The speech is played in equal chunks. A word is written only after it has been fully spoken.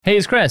Hey,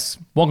 it's Chris.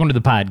 Welcome to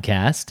the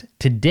podcast.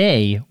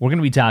 Today, we're going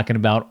to be talking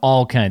about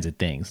all kinds of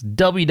things.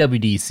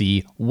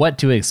 WWDC, what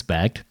to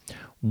expect,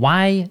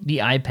 why the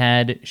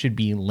iPad should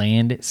be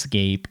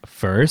landscape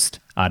first,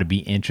 ought to be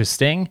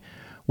interesting,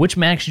 which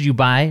Mac should you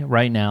buy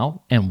right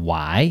now and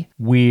why.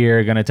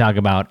 We're going to talk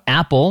about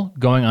Apple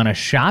going on a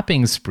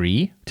shopping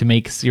spree to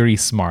make Siri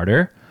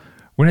smarter.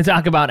 We're going to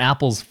talk about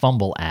Apple's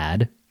fumble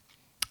ad.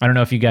 I don't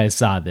know if you guys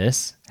saw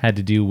this. Had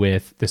to do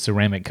with the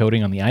ceramic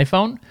coating on the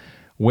iPhone.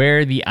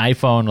 Where the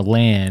iPhone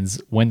lands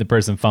when the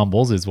person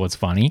fumbles is what's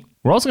funny.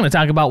 We're also going to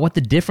talk about what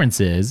the difference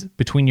is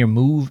between your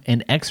Move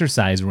and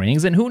exercise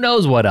rings and who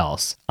knows what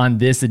else on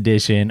this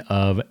edition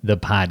of the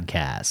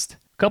podcast.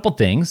 Couple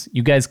things.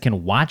 You guys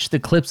can watch the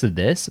clips of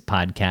this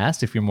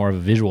podcast if you're more of a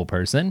visual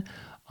person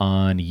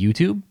on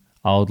YouTube.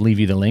 I'll leave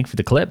you the link for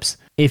the clips.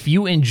 If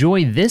you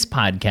enjoy this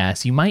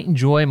podcast, you might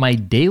enjoy my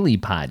daily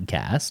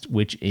podcast,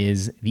 which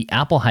is the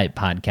Apple Hype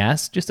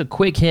Podcast. Just a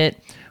quick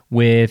hit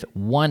with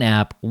one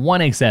app,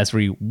 one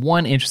accessory,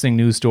 one interesting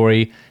news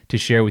story to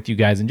share with you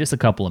guys in just a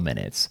couple of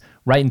minutes,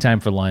 right in time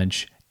for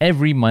lunch,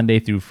 every Monday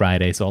through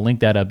Friday. So I'll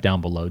link that up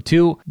down below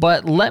too.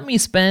 But let me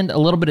spend a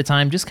little bit of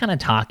time just kind of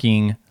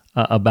talking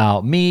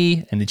about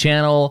me and the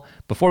channel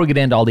before we get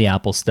into all the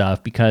Apple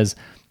stuff, because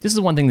this is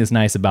one thing that's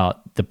nice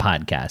about the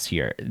podcast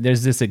here.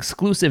 There's this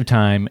exclusive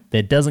time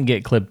that doesn't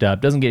get clipped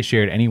up, doesn't get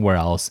shared anywhere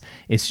else.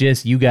 It's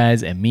just you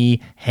guys and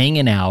me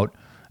hanging out,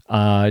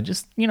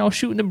 just,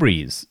 shooting the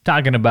breeze,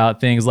 talking about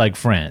things like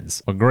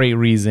friends. A great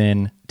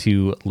reason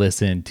to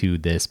listen to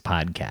this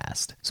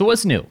podcast. So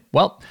what's new?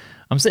 Well,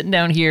 I'm sitting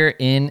down here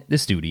in the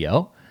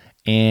studio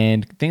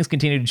and things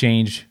continue to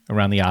change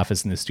around the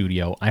office and the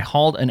studio. I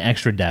hauled an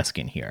extra desk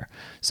in here.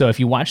 So if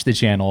you watch the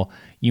channel,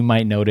 you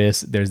might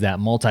notice there's that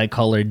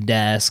multicolored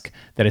desk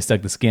that I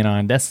stuck the skin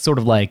on. That's sort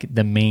of like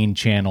the main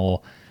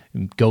channel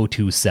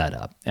go-to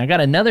setup. And I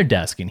got another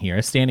desk in here,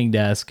 a standing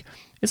desk.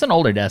 It's an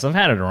older desk. I've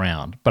had it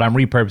around, but I'm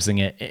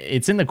repurposing it.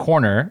 It's in the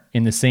corner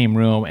in the same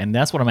room, and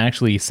that's what I'm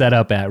actually set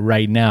up at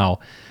right now,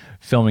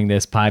 filming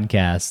this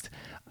podcast.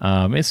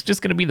 It's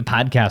just going to be the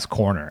podcast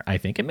corner, I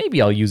think, and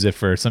maybe I'll use it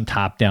for some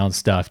top-down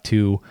stuff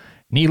too.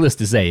 Needless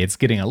to say, it's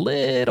getting a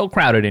little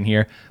crowded in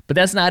here, but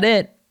that's not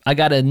it. I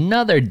got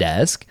another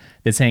desk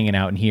that's hanging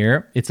out in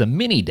here. It's a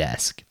mini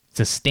desk.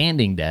 It's a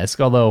standing desk,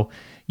 although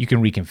you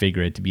can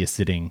reconfigure it to be a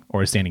sitting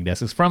or a standing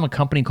desk. It's from a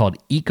company called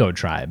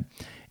EcoTribe.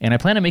 And I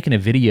plan on making a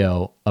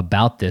video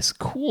about this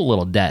cool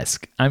little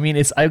desk. I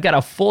mean, I've got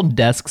a full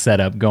desk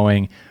setup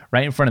going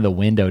right in front of the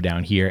window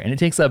down here, and it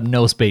takes up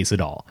no space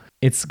at all.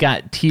 It's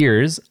got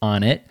tiers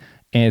on it,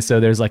 and so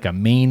there's like a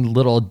main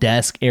little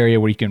desk area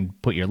where you can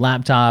put your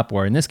laptop,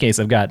 or in this case,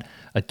 I've got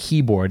a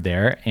keyboard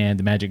there and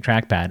the Magic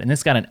Trackpad, and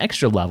it's got an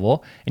extra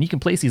level, and you can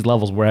place these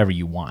levels wherever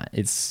you want.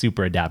 It's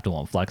super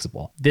adaptable and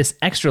flexible. This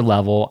extra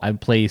level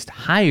I've placed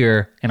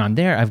higher, and on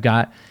there I've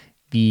got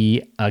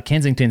the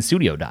Kensington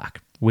Studio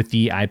Dock with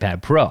the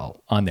iPad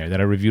Pro on there that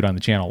I reviewed on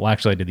the channel. Well,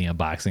 actually, I did the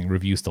unboxing,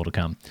 review still to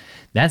come.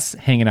 That's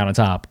hanging out on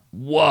top.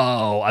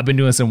 Whoa, I've been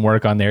doing some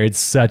work on there. It's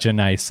such a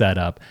nice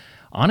setup.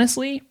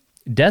 Honestly,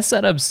 desk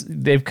setups,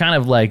 they've kind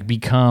of like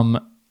become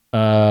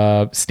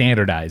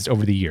standardized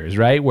over the years,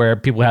 right? Where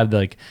people have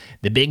the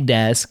big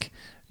desk,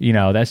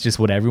 that's just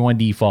what everyone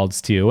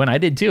defaults to. And I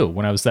did too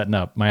when I was setting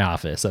up my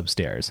office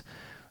upstairs.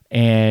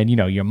 And,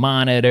 your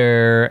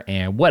monitor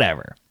and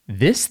whatever.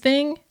 This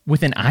thing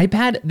with an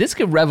iPad, this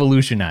could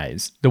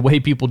revolutionize the way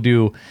people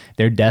do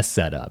their desk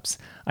setups.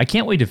 I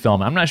can't wait to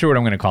film it. I'm not sure what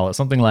I'm going to call it.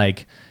 Something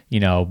like,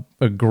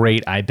 a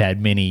great iPad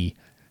mini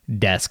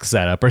desk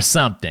setup or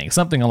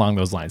something along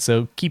those lines.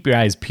 So keep your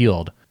eyes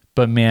peeled.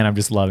 But man, I'm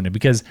just loving it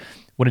because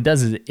what it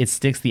does is it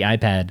sticks the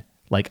iPad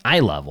like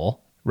eye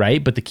level,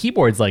 right? But the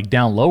keyboard's like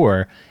down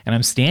lower and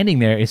I'm standing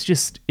there.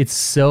 It's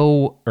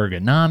so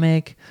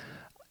ergonomic.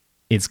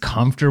 It's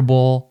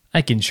comfortable.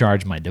 I can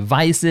charge my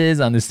devices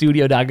on the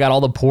Studio Dock. I got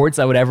all the ports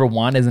I would ever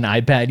want as an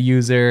iPad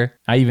user.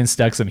 I even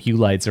stuck some Hue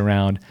lights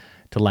around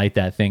to light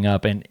that thing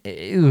up, and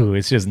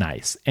it's just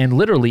nice. And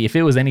literally, if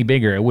it was any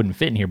bigger, it wouldn't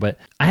fit in here, but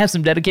I have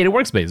some dedicated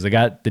workspaces. I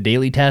got the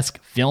Daily Task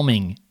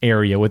filming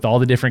area with all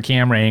the different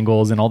camera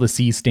angles and all the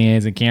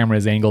C-stands and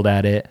cameras angled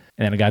at it.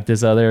 And then I got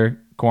this other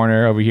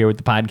corner over here with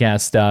the podcast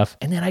stuff.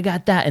 And then I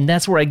got that, and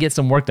that's where I get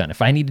some work done.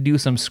 If I need to do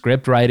some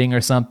script writing or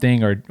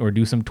something, or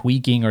do some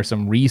tweaking or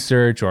some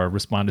research or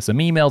respond to some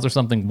emails or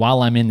something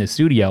while I'm in the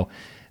studio,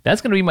 that's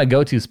going to be my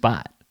go-to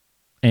spot.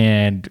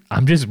 And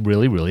I'm just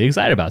really, really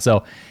excited about it.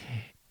 So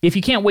if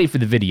you can't wait for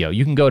the video,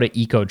 you can go to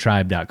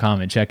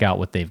ecotribe.com and check out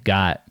what they've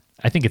got.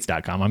 I think it's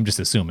 .com, I'm just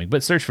assuming,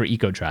 but search for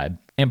EcoTribe.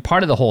 And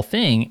part of the whole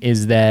thing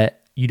is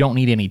that you don't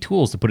need any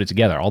tools to put it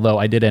together, although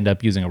I did end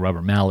up using a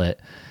rubber mallet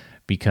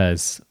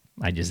because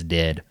I just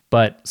did.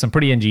 But some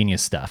pretty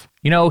ingenious stuff.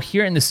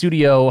 Here in the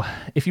studio,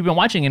 if you've been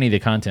watching any of the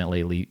content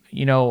lately,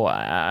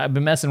 I've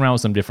been messing around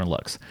with some different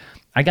looks.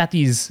 I got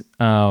these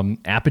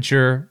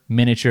Aputure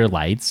miniature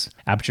lights.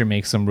 Aputure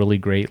makes some really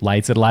great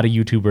lights that a lot of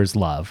YouTubers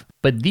love.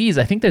 But these,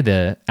 I think they're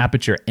the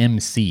Aputure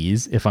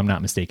MCs, if I'm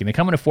not mistaken. They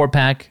come in a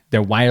 4-pack.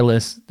 They're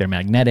wireless. They're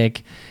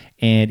magnetic.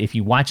 And if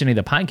you watch any of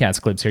the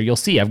podcast clips here, you'll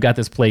see I've got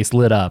this place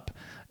lit up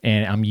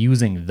and I'm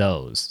using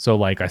those. So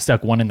like I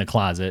stuck one in the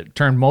closet,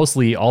 turned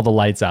mostly all the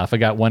lights off. I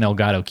got one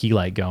Elgato key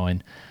light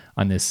going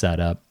on this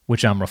setup,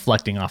 which I'm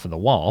reflecting off of the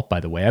wall, by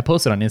the way. I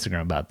posted on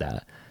Instagram about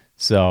that.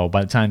 So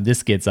by the time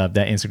this gets up,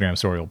 that Instagram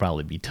story will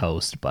probably be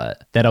toast.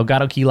 But that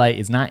Elgato key light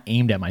is not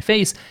aimed at my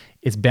face.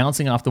 It's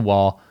bouncing off the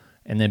wall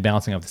and then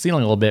bouncing off the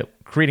ceiling a little bit,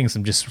 creating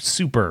some just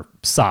super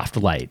soft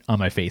light on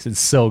my face. It's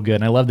so good.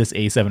 And I love this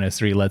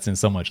A7S III lets in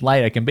so much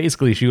light. I can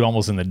basically shoot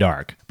almost in the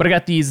dark. But I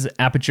got these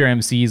Aputure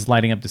MCs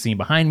lighting up the scene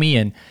behind me,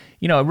 and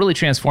it really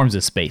transforms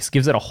the space,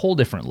 gives it a whole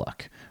different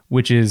look,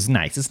 which is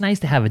nice. It's nice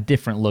to have a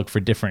different look for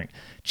different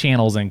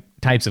channels and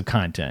types of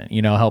content,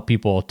 help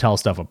people tell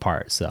stuff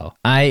apart. So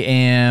I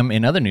am,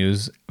 in other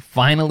news,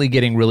 finally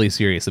getting really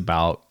serious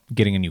about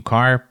getting a new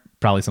car,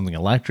 probably something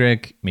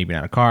electric, maybe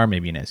not a car,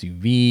 maybe an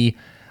SUV.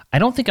 I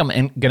don't think I'm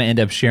going to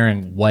end up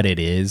sharing what it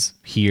is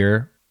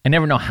here. I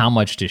never know how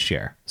much to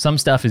share. Some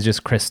stuff is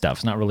just Chris stuff.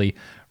 It's not really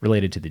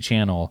related to the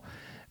channel.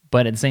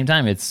 But at the same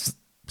time, it's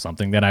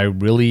something that I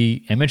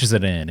really am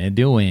interested in and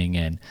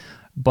doing.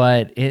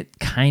 But it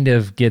kind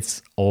of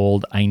gets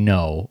old, I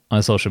know,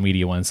 on social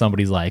media when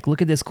somebody's like,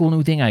 look at this cool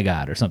new thing I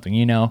got or something,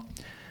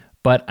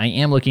 But I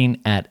am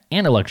looking at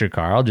an electric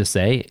car, I'll just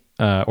say,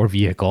 or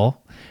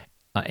vehicle.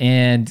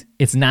 And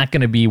it's not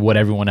going to be what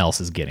everyone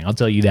else is getting. I'll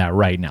tell you that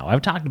right now.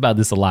 I've talked about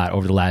this a lot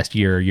over the last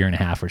year and a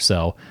half or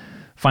so.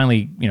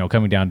 Finally,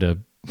 coming down to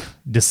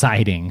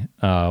deciding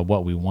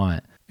what we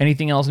want.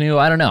 Anything else new?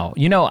 I don't know.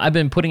 I've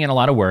been putting in a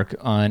lot of work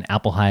on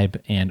Apple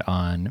Hype and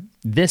on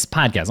this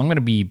podcast. I'm going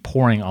to be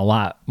pouring a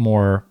lot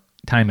more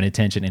time and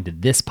attention into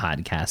this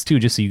podcast too,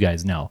 just so you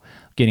guys know.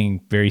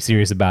 Getting very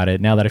serious about it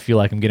now that I feel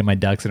like I'm getting my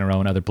ducks in a row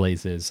in other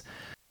places.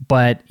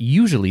 But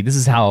usually this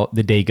is how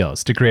the day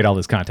goes to create all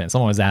this content.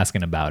 Someone was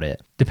asking about it.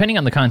 Depending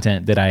on the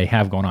content that I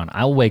have going on,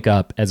 I'll wake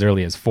up as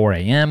early as 4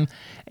 a.m.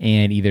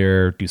 and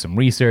either do some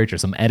research or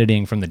some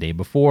editing from the day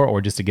before, or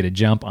just to get a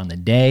jump on the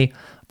day.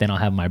 Then I'll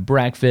have my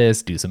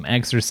breakfast, do some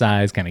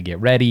exercise, kind of get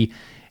ready.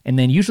 And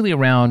then usually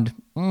around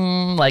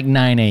like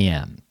 9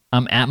 a.m.,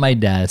 I'm at my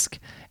desk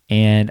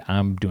and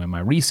I'm doing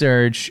my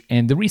research.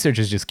 And the research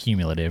is just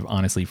cumulative,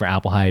 honestly, for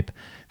Apple Hype,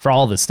 for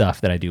all the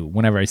stuff that I do.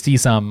 Whenever I see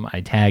some,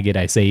 I tag it,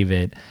 I save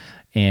it.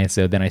 And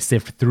so then I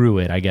sift through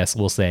it, I guess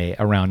we'll say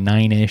around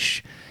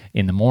 9-ish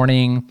in the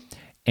morning.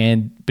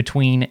 And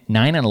between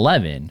 9 and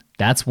 11,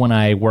 that's when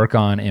I work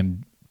on,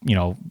 and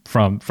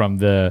from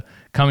the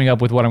coming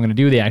up with what I'm going to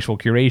do, the actual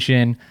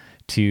curation,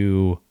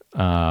 to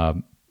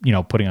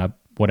putting up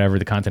whatever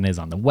the content is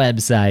on the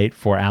website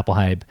for Apple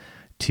Hype,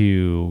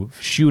 to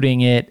shooting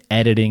it,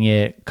 editing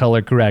it,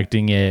 color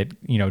correcting it,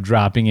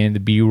 dropping in the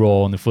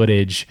B-roll and the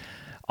footage.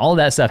 All of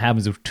that stuff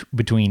happens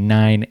between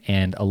 9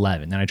 and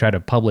 11. Then I try to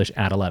publish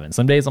at 11.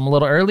 Some days I'm a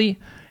little early,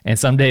 and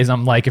some days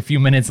I'm like a few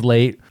minutes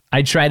late.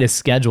 I try to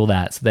schedule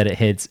that so that it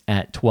hits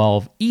at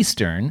 12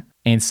 Eastern.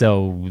 And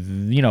so,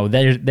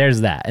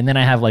 there's that. And then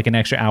I have like an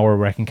extra hour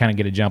where I can kind of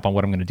get a jump on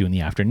what I'm going to do in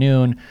the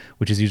afternoon,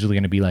 which is usually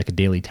going to be like a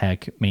Daily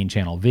Tech main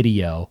channel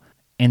video.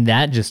 And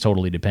that just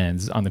totally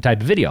depends on the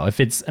type of video.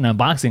 If it's an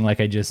unboxing like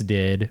I just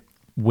did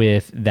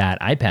with that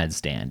iPad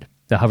stand,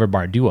 the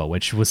Hoverbar Duo,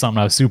 which was something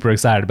I was super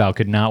excited about,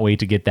 could not wait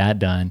to get that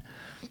done,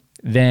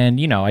 then,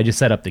 I just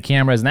set up the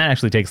cameras, and that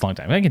actually takes a long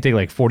time. It can take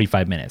like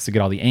 45 minutes to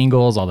get all the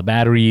angles, all the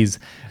batteries,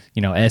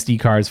 SD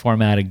cards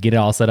formatted, get it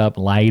all set up,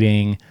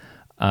 lighting.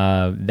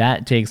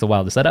 That takes a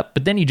while to set up,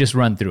 but then you just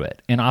run through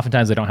it. And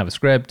oftentimes I don't have a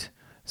script.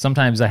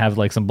 Sometimes I have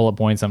like some bullet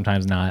points,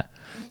 sometimes not.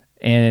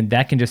 And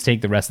that can just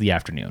take the rest of the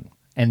afternoon.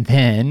 And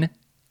then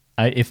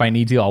if I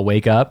need to, I'll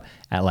wake up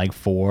at like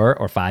 4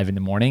 or 5 in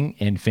the morning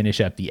and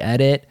finish up the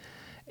edit.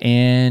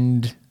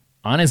 And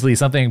honestly,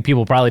 something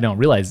people probably don't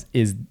realize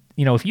is,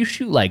 if you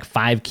shoot like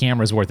 5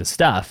 cameras worth of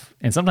stuff,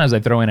 and sometimes I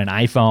throw in an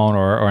iPhone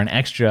or an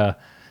extra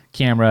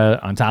camera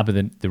on top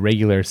of the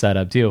regular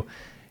setup too,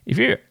 if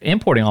you're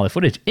importing all the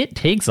footage, it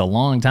takes a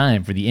long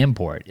time for the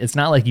import. It's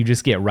not like you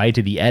just get right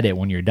to the edit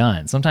when you're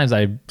done. Sometimes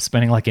I'm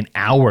spending like an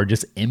hour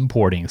just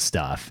importing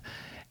stuff.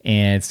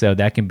 And so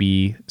that can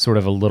be sort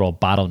of a little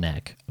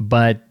bottleneck.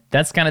 But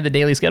that's kind of the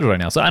daily schedule right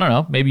now. So I don't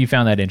know. Maybe you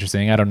found that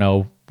interesting. I don't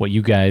know what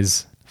you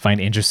guys find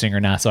interesting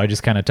or not. So I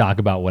just kind of talk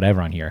about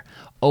whatever on here.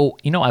 Oh,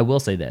 I will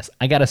say this.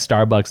 I got a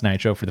Starbucks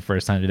Nitro for the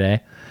first time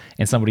today.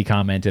 And somebody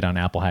commented on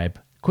Apple Hype,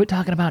 quit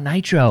talking about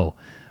Nitro.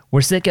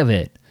 We're sick of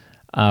it.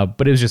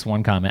 But it was just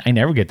one comment. I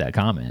never get that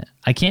comment.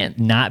 I can't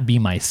not be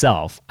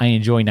myself. I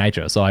enjoy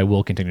Nitro, so I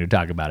will continue to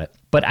talk about it.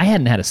 But I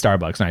hadn't had a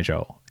Starbucks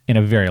Nitro in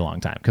a very long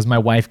time because my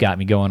wife got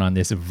me going on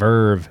this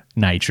Verve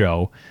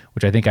Nitro,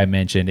 which I think I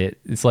mentioned.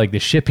 It's like the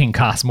shipping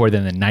costs more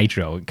than the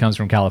Nitro. It comes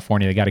from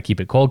California. They got to keep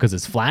it cold because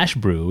it's flash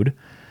brewed.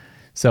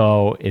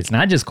 So it's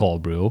not just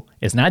cold brew.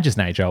 It's not just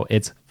Nitro.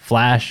 It's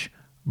flash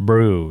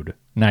brewed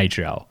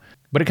Nitro.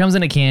 But it comes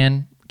in a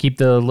can. Keep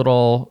the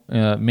little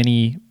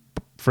mini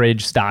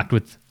fridge stocked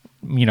with,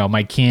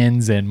 my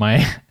Kins and my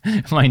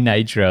my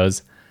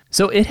Nitros.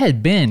 So it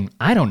had been,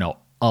 I don't know,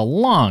 a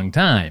long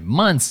time,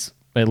 months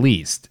at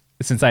least,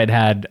 since I'd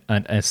had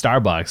a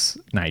Starbucks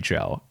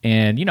Nitro.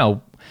 And,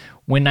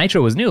 when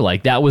Nitro was new.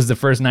 Like that was the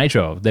first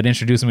Nitro that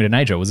introduced me to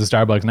Nitro, was the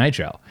Starbucks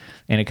Nitro.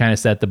 And it kind of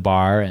set the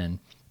bar, and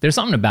there's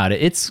something about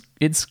it. It's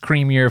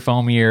creamier,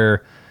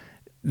 foamier.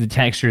 The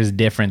texture is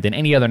different than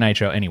any other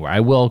Nitro anywhere.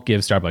 I will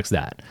give Starbucks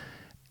that.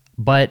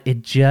 But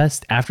it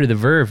just, after the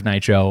Verve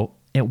Nitro,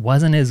 it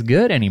wasn't as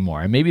good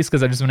anymore. And maybe it's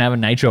because I've just been having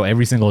Nitro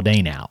every single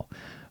day now.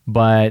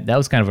 But that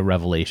was kind of a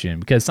revelation,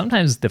 because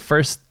sometimes the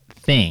first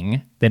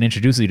thing that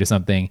introduces you to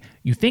something,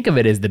 you think of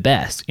it as the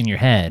best in your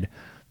head,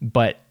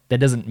 but that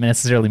doesn't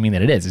necessarily mean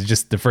that it is. It's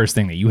just the first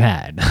thing that you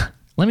had.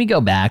 Let me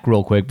go back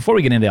real quick before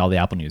we get into all the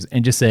Apple news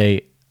and just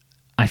say,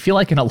 I feel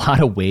like in a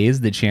lot of ways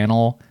the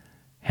channel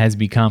has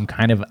become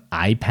kind of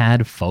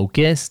iPad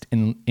focused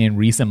in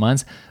recent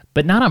months,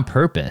 but not on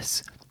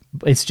purpose.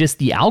 It's just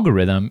the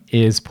algorithm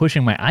is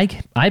pushing my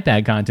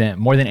iPad content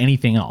more than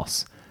anything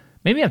else.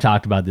 Maybe I've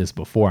talked about this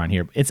before on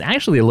here. It's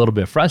actually a little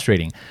bit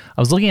frustrating.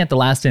 I was looking at the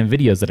last 10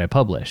 videos that I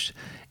published,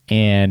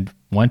 and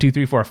 1, 2,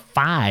 3, 4,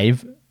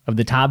 5 of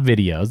the top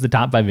videos, the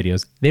top 5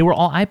 videos, they were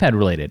all iPad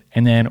related.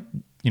 And then,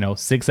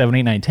 6, 7,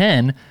 8, 9,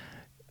 10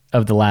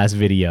 of the last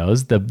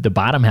videos, the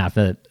bottom half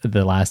of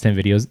the last 10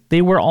 videos,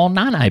 they were all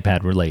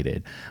non-iPad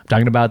related. I'm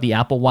talking about the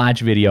Apple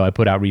Watch video I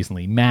put out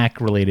recently, Mac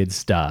related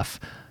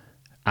stuff,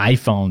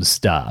 iPhone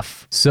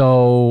stuff.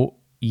 So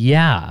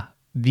yeah,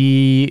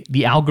 the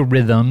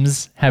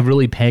algorithms have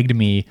really pegged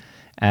me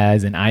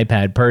as an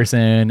iPad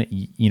person,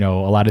 a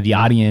lot of the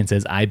audience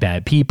as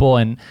iPad people.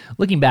 And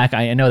looking back,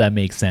 I know that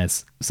makes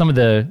sense. Some of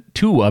the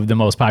 2 of the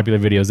most popular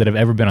videos that have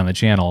ever been on the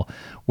channel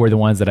were the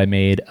ones that I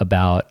made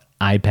about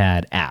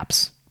iPad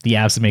apps, the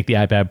apps that make the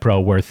iPad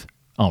Pro worth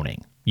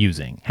owning,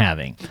 using,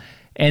 having.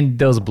 And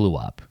those blew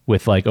up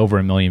with like over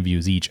 1 million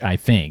views each, I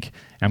think.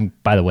 I'm,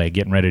 by the way,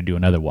 getting ready to do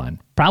another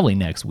one, probably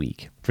next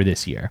week for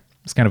this year.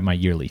 It's kind of my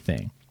yearly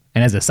thing.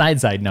 And as a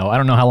side note, I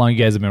don't know how long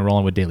you guys have been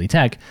rolling with Daily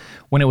Tech.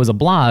 When it was a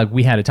blog,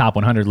 we had a top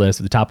 100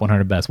 list of the top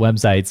 100 best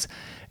websites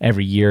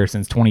every year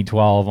since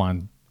 2012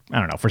 on,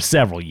 for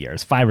several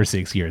years, 5 or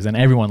 6 years. And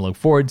everyone looked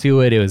forward to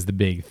it. It was the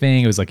big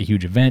thing. It was like a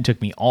huge event. It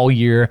took me all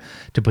year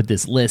to put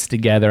this list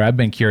together. I've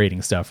been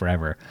curating stuff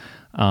forever.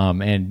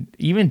 And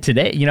even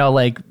today,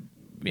 like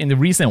in the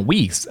recent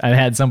weeks, I've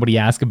had somebody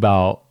ask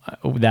about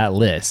that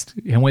list.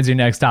 And when's your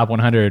next top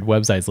 100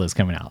 websites list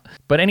coming out?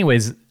 But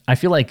anyways, I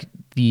feel like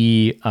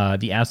the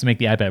apps to make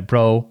the iPad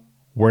Pro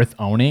worth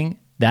owning,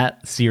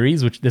 that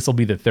series, which this will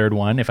be the 3rd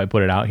one if I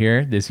put it out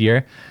here this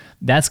year,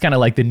 that's kind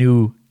of like the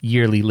new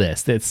yearly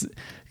list. It's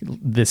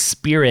the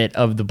spirit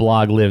of the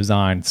blog lives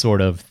on sort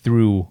of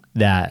through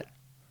that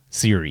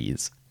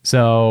series.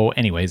 So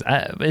anyways,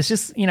 it's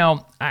just,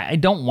 I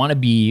don't want to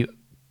be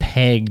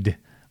pegged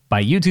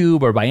by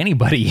YouTube or by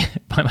anybody,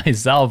 by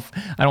myself.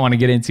 I don't want to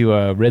get into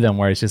a rhythm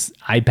where it's just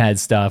iPad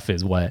stuff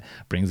is what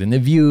brings in the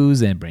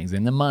views and brings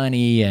in the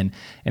money, and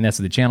that's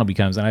what the channel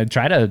becomes. And I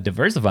try to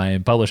diversify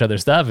and publish other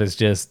stuff. It's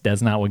just,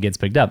 that's not what gets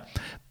picked up.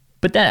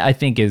 But that I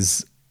think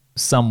is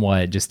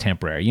somewhat just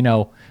temporary.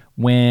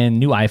 When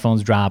new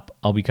iPhones drop,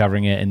 I'll be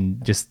covering it,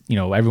 and just,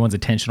 everyone's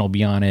attention will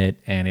be on it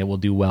and it will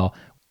do well.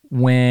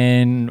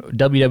 When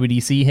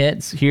WWDC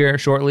hits here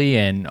shortly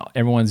and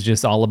everyone's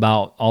just all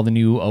about all the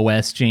new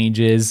OS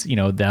changes,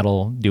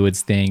 that'll do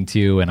its thing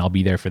too, and I'll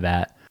be there for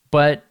that.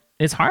 But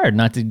it's hard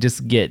not to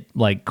just get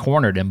like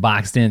cornered and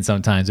boxed in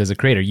sometimes as a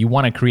creator. You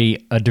want to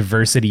create a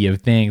diversity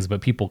of things, but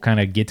people kind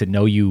of get to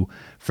know you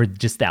for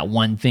just that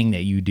one thing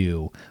that you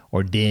do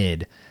or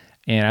did.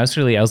 And I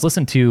was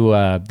listening to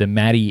the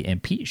Maddie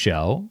and Pete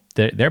show,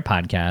 their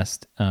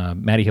podcast,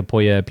 Maddie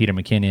Hapoya, Peter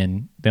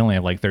McKinnon. They only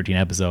have like 13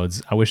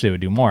 episodes. I wish they would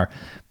do more,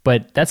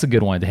 but that's a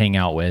good one to hang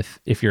out with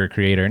if you're a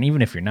creator. And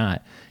even if you're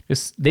not,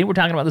 just, they were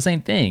talking about the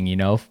same thing,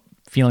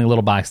 feeling a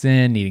little boxed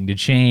in, needing to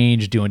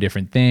change, doing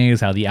different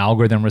things, how the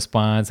algorithm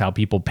responds, how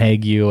people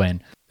peg you.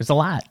 And there's a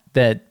lot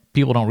that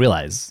people don't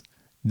realize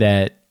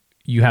that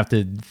you have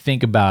to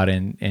think about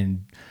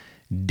and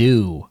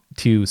do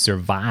to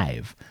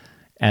survive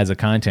as a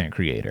content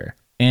creator.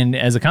 And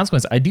as a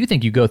consequence, I do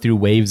think you go through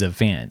waves of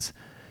fans.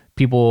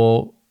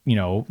 People,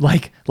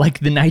 like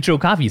the Nitro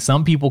coffee.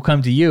 Some people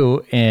come to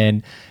you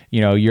and,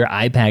 your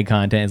iPad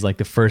content is like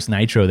the first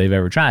Nitro they've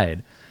ever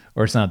tried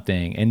or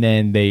something. And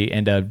then they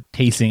end up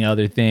tasting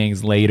other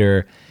things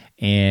later,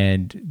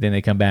 and then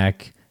they come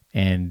back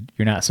and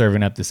you're not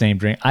serving up the same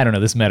drink. I don't know.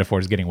 This metaphor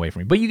is getting away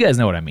from me, but you guys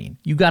know what I mean.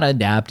 You got to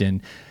adapt,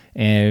 and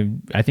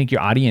I think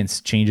your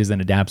audience changes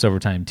and adapts over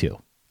time too.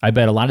 I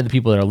bet a lot of the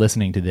people that are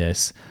listening to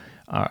this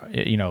are,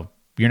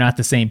 you're not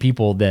the same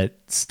people that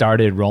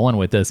started rolling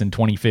with us in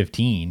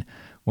 2015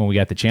 when we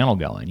got the channel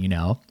going,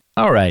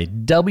 All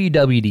right,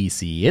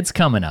 WWDC, it's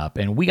coming up,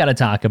 and we got to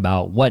talk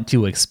about what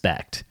to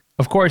expect.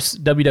 Of course,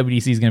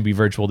 WWDC is going to be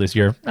virtual this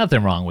year.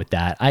 Nothing wrong with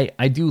that.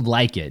 I do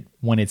like it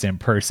when it's in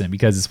person,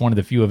 because it's one of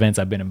the few events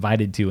I've been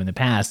invited to in the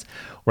past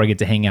where I get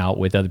to hang out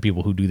with other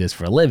people who do this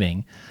for a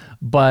living.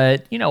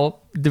 But,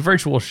 the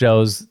virtual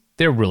shows,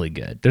 they're really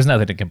good. There's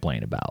nothing to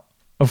complain about.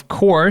 Of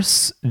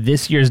course,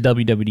 this year's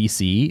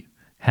WWDC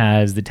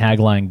has the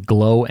tagline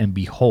 "Glow and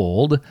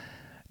Behold."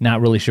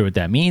 Not really sure what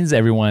that means.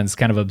 Everyone's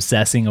kind of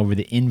obsessing over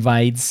the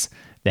invites,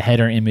 the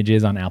header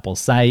images on Apple's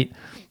site.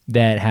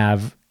 that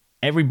have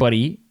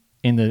everybody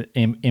in the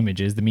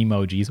images, the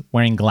memojis,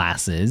 wearing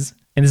glasses.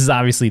 And this is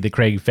obviously the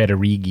Craig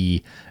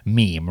Federighi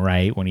meme,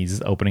 right? When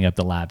he's opening up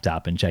the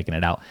laptop and checking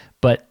it out.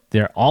 But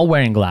they're all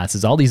wearing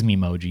glasses, all these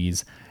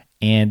memojis,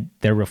 and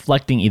they're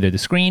reflecting either the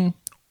screen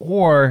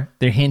or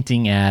they're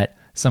hinting at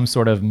some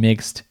sort of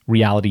mixed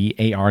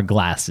reality AR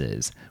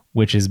glasses,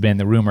 which has been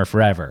the rumor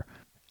forever.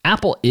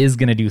 Apple is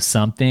going to do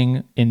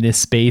something in this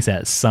space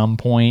at some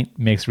point,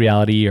 mixed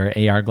reality or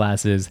AR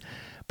glasses,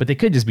 but they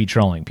could just be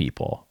trolling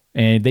people.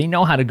 And they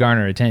know how to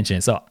garner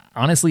attention. So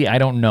honestly, I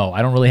don't know.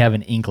 I don't really have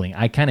an inkling.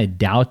 I kind of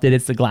doubt that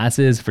it's the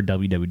glasses for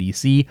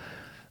WWDC,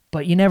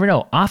 but you never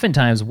know.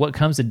 Oftentimes what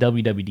comes to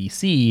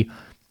WWDC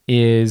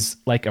is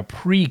like a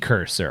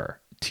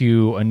precursor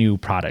to a new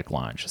product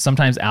launch.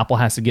 Sometimes Apple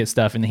has to get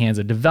stuff in the hands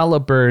of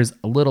developers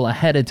a little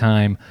ahead of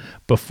time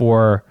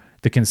before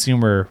the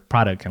consumer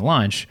product can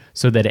launch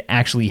so that it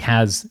actually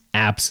has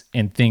apps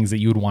and things that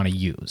you would want to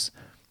use.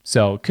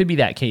 So it could be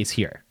that case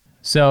here.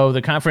 So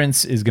the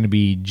conference is going to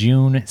be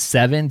June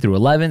 7 through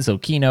 11, so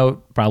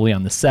keynote probably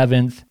on the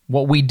 7th.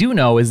 What we do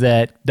know is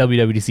that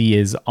WWDC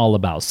is all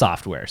about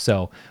software.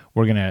 So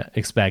we're going to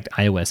expect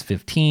iOS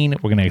 15,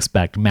 we're going to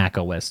expect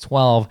macOS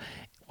 12,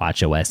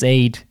 watchOS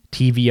 8,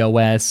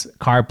 tvOS,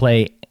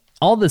 CarPlay,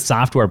 all the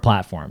software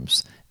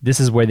platforms. This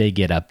is where they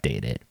get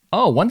updated.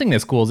 Oh, one thing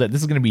that's cool is that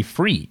this is going to be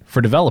free for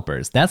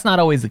developers. That's not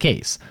always the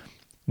case.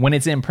 When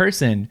it's in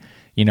person,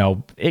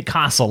 it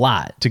costs a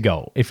lot to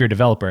go if you're a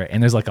developer,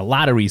 and there's like a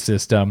lottery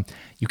system.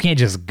 You can't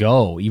just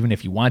go even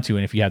if you want to,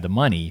 and if you have the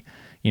money,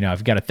 if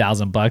you got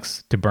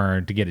 $1,000 to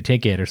burn to get a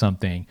ticket or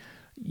something,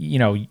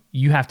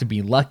 you have to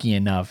be lucky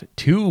enough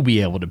to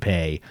be able to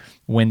pay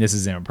when this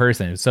is in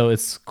person. So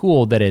it's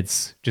cool that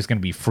it's just going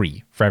to be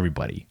free for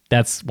everybody.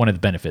 That's one of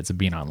the benefits of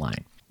being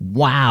online.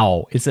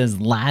 Wow. It says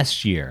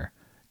last year,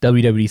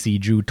 WWDC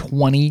drew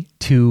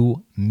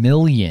 22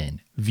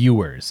 million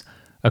viewers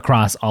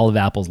across all of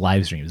Apple's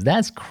live streams.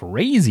 That's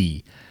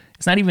crazy.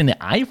 It's not even the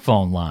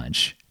iPhone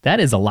launch. That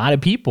is a lot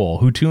of people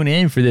who tune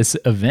in for this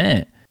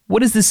event.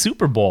 What does the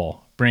Super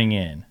Bowl bring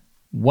in?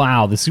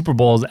 Wow, the Super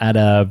Bowl is at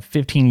a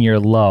 15-year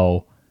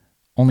low,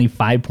 only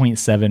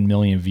 5.7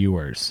 million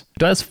viewers.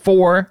 That's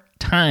 4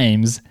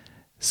 times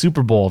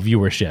Super Bowl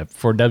viewership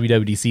for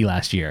WWDC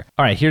last year.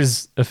 All right,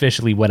 here's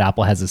officially what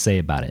Apple has to say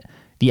about it.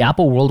 The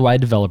Apple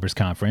Worldwide Developers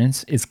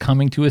Conference is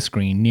coming to a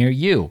screen near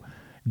you,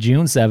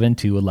 June 7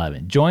 to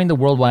 11. Join the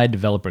worldwide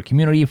developer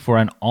community for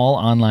an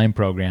all-online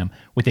program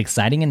with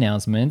exciting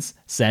announcements,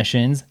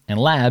 sessions, and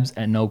labs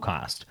at no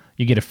cost.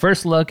 You get a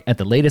first look at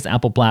the latest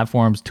Apple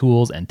platforms,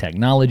 tools, and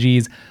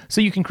technologies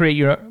so you can create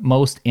your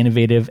most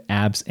innovative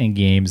apps and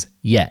games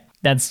yet.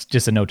 That's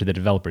just a note to the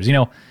developers.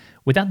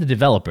 Without the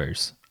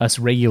developers, us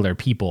regular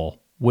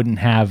people wouldn't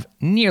have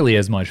nearly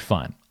as much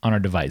fun on our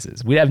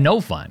devices. We'd have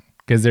no fun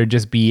because there'd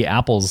just be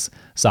Apple's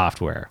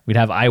software. We'd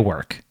have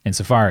iWork and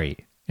Safari.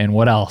 And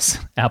what else?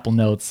 Apple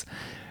Notes.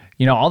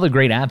 All the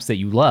great apps that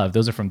you love,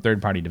 those are from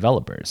third-party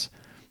developers.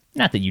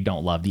 Not that you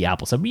don't love the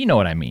Apple stuff, but you know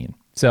what I mean.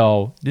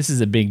 So this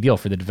is a big deal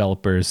for the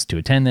developers to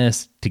attend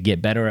this, to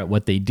get better at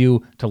what they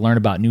do, to learn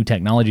about new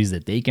technologies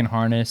that they can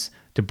harness,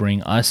 to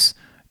bring us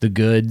the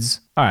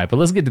goods. All right, but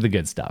let's get to the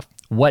good stuff.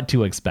 What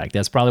to expect.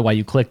 That's probably why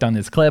you clicked on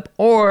this clip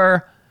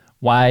or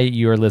why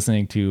you're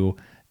listening to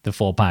the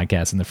full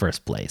podcast in the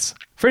first place.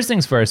 First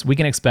things first, we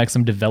can expect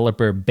some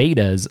developer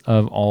betas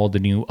of all the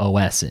new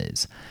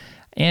OSs.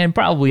 And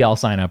probably I'll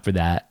sign up for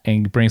that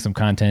and bring some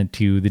content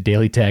to the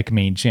Daily Tech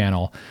main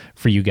channel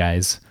for you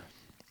guys.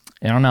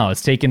 I don't know,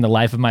 it's taking the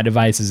life of my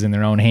devices in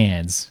their own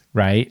hands,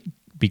 right?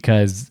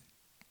 Because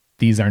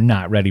these are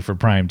not ready for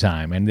prime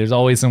time. And there's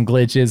always some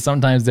glitches.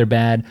 Sometimes they're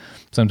bad.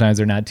 Sometimes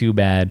they're not too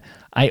bad.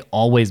 I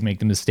always make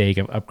the mistake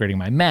of upgrading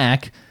my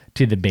Mac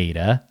to the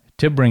beta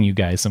to bring you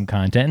guys some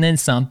content, and then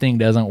something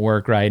doesn't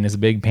work right and it's a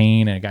big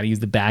pain, and I got to use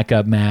the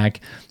backup Mac,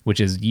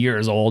 which is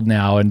years old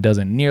now and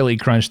doesn't nearly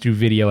crunch through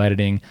video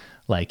editing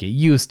like it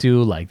used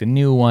to, like the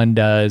new one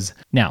does.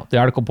 Now, the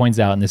article points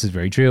out, and this is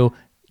very true,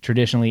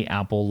 traditionally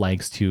Apple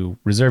likes to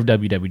reserve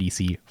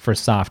WWDC for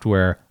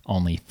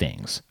software-only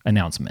things,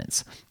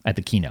 announcements at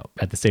the keynote,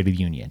 at the State of the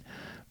Union.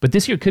 But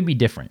this year could be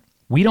different.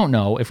 We don't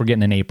know if we're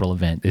getting an April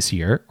event this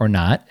year or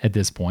not at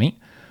this point,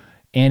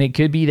 and it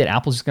could be that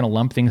Apple's just going to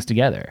lump things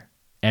together.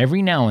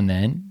 Every now and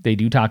then, they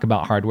do talk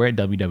about hardware at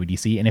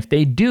WWDC, and if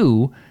they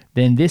do,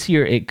 then this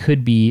year it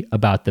could be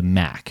about the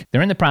Mac.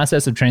 They're in the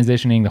process of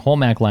transitioning the whole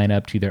Mac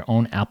lineup to their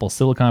own Apple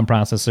Silicon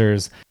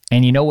processors,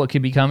 and you know what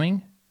could be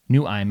coming?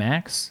 New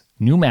iMacs,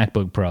 new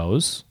MacBook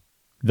Pros.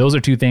 Those are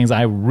 2 things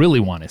I really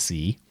want to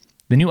see.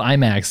 The new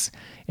iMacs,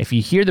 if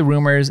you hear the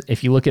rumors,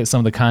 if you look at some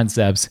of the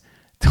concepts,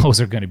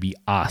 those are going to be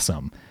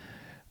awesome.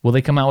 Will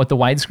they come out with the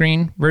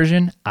widescreen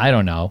version? I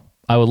don't know.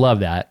 I would love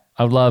that.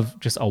 I would love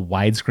just a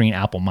widescreen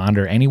Apple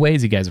monitor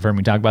anyways. You guys have heard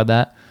me talk about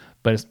that,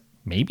 but it's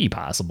maybe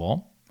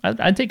possible.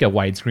 I'd take a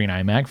widescreen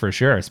iMac for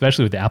sure,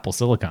 especially with the Apple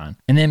Silicon.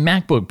 And then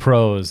MacBook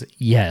Pros,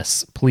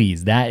 yes,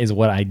 please. That is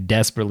what I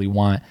desperately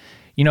want.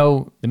 The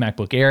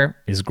MacBook Air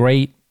is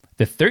great.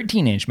 The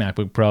 13-inch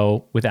MacBook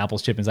Pro with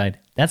Apple's chip inside,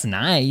 that's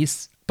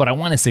nice, but I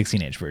want a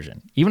 16-inch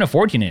version, even a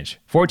 14-inch,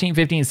 14,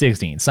 15,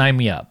 16. Sign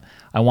me up.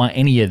 I want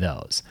any of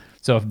those.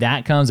 So if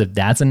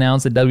that's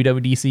announced at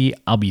WWDC,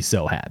 I'll be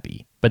so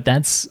happy. But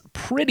that's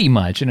pretty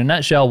much, in a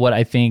nutshell, what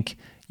I think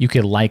you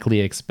could likely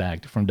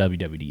expect from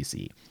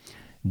WWDC.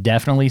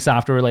 Definitely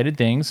software-related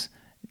things.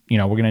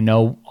 We're going to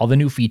know all the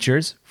new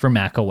features for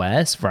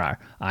macOS, for our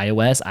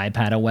iOS,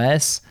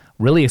 iPadOS.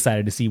 Really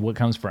excited to see what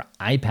comes for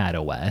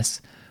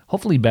iPadOS.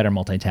 Hopefully better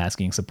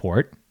multitasking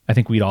support. I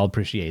think we'd all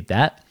appreciate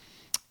that.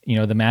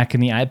 The Mac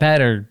and the iPad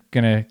are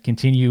going to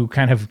continue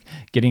kind of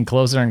getting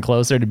closer and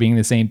closer to being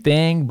the same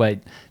thing. But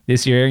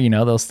this year,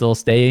 they'll still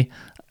stay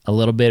a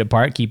little bit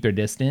apart, keep their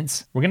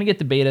distance. We're going to get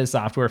the beta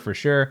software for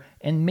sure,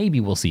 and maybe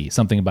we'll see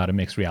something about a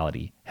mixed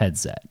reality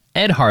headset.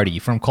 Ed Hardy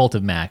from Cult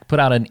of Mac put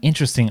out an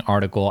interesting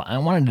article. I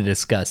wanted to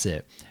discuss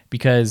it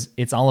because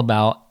it's all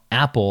about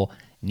Apple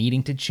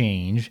needing to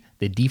change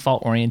the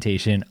default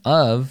orientation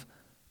of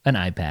an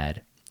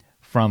iPad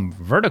from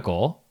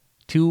vertical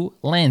to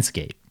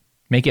landscape.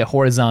 Make it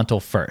horizontal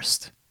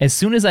first. As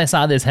soon as I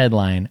saw this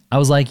headline, I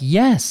was like,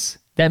 yes,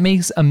 that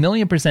makes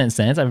 1,000,000%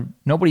 sense.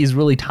 Nobody's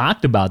really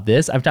talked about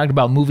this. I've talked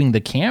about moving the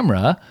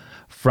camera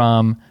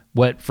from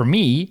what for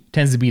me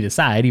tends to be the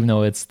side, even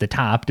though it's the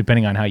top,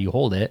 depending on how you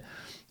hold it,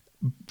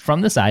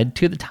 from the side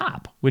to the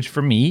top, which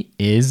for me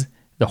is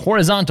the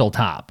horizontal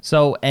top.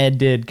 So Ed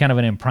did kind of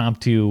an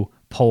impromptu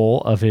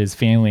poll of his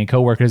family and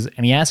coworkers,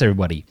 and he asked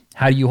everybody,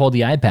 how do you hold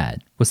the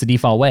iPad? What's the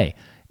default way?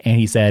 And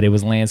he said it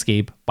was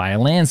landscape by a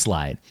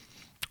landslide,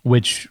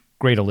 which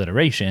great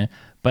alliteration,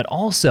 but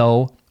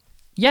also,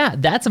 yeah,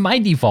 that's my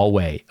default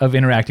way of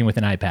interacting with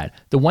an iPad.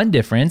 The one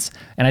difference,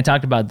 and I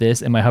talked about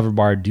this in my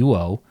Hoverbar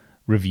Duo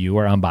review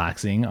or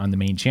unboxing on the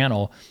main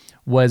channel,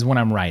 was when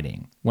I'm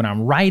writing. When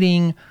I'm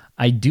writing,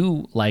 I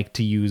do like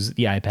to use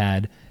the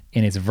iPad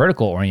in its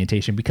vertical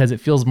orientation because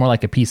it feels more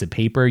like a piece of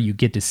paper. You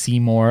get to see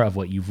more of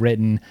what you've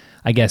written.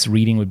 I guess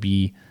reading would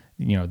be,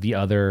 the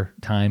other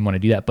time when I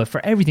do that. But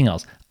for everything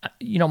else,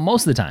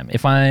 most of the time,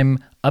 if I'm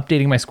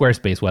updating my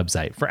Squarespace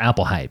website for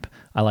Apple Hype,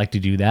 I like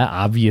to do that,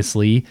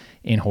 obviously,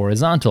 in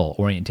horizontal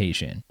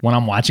orientation. When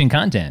I'm watching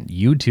content,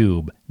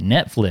 YouTube,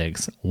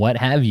 Netflix, what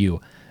have you,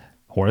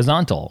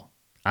 horizontal,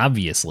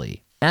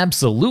 obviously.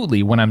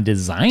 Absolutely, when I'm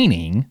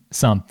designing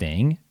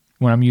something,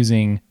 when I'm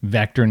using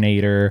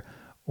Vectornator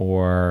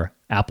or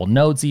Apple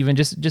Notes, even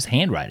just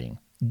handwriting,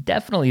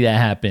 definitely that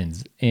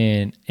happens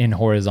in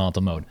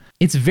horizontal mode.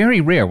 It's very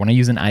rare when I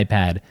use an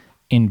iPad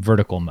in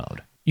vertical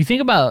mode. You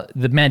think about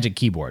the Magic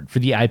Keyboard for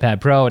the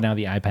iPad Pro and now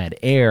the iPad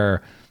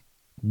Air,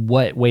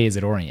 what way is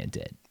it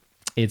oriented?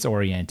 It's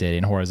oriented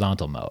in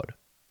horizontal mode.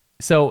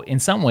 So in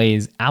some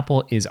ways,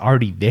 Apple is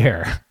already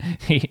there.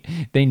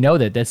 They know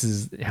that this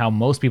is how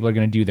most people are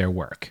going to do their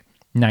work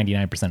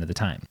 99% of the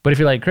time. But if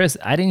you're like, Chris,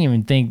 I didn't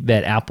even think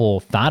that Apple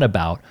thought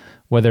about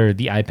whether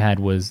the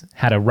iPad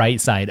had a right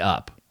side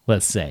up,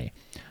 let's say.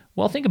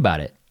 Well, think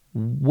about it.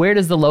 Where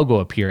does the logo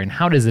appear and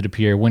how does it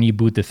appear when you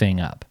boot the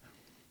thing up?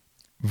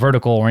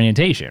 Vertical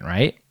orientation,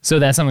 right? So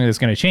that's something that's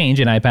going to change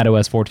in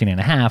iPadOS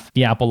 14.5.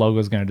 The Apple logo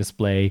is going to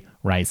display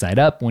right side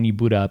up when you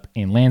boot up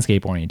in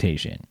landscape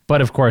orientation.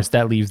 But of course,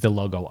 that leaves the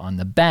logo on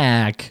the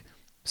back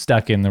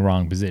stuck in the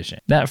wrong position.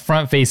 That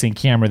front-facing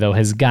camera, though,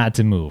 has got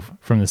to move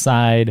from the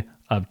side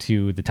up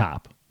to the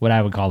top, what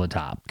I would call the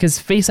top. Because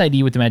Face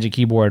ID with the Magic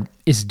Keyboard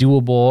is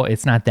doable.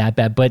 It's not that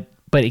bad, but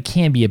it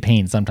can be a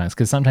pain sometimes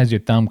because sometimes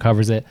your thumb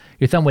covers it.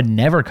 Your thumb would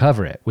never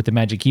cover it with the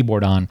Magic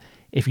Keyboard on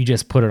if you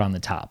just put it on the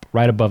top,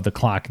 right above the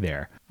clock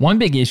there. One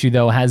big issue,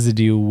 though, has to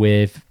do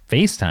with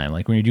FaceTime.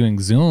 Like when you're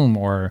doing Zoom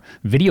or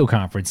video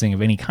conferencing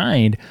of any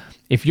kind,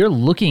 if you're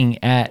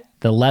looking at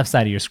the left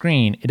side of your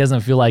screen, it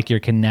doesn't feel like you're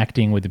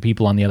connecting with the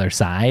people on the other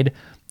side.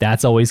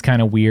 That's always kind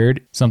of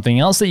weird. Something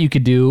else that you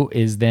could do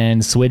is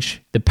then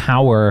switch the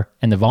power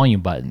and the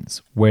volume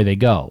buttons, where they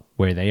go,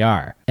 where they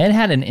are. Ed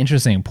had an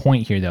interesting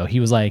point here, though.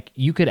 He was like,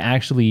 you could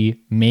actually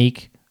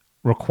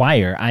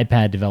require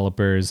iPad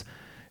developers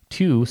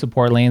to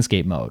support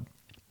landscape mode.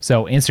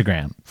 So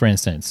Instagram, for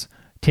instance,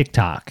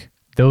 TikTok,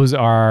 those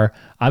are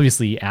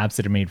obviously apps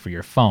that are made for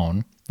your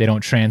phone. They don't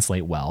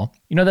translate well.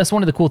 That's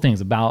one of the cool things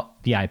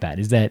about the iPad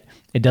is that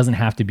it doesn't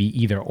have to be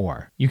either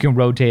or. You can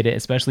rotate it,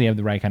 especially if you have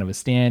the right kind of a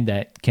stand.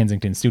 That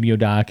Kensington Studio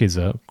Dock is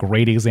a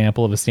great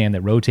example of a stand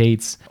that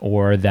rotates,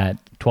 or that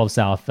 12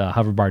 South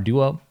Hoverbar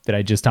Duo that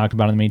I just talked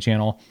about on the main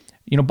channel.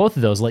 Both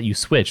of those let you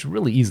switch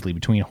really easily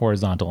between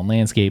horizontal and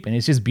landscape, and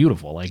it's just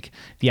beautiful. Like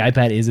the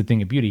iPad is a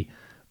thing of beauty,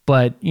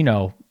 but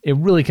it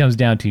really comes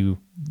down to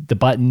the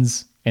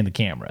buttons and the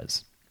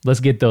cameras.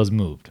 Let's get those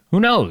moved. Who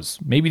knows?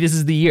 Maybe this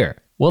is the year.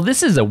 Well,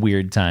 this is a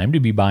weird time to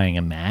be buying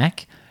a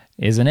Mac,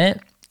 isn't it?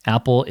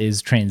 Apple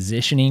is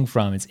transitioning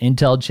from its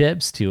Intel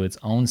chips to its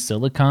own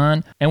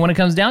silicon. And when it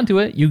comes down to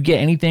it, you get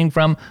anything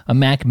from a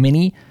Mac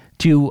Mini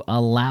to a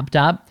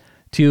laptop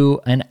to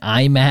an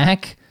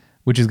iMac,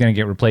 which is going to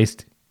get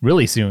replaced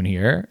really soon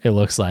here, it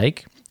looks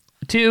like,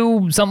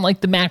 to something like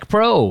the Mac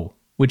Pro,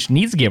 which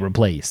needs to get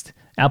replaced.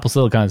 Apple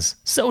Silicon is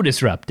so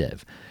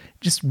disruptive.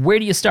 Just where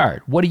do you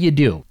start? What do you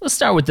do? Let's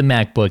start with the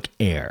MacBook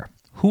Air.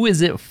 Who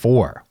is it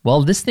for?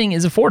 Well, this thing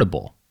is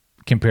affordable.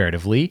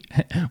 comparatively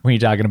when you're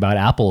talking about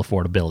Apple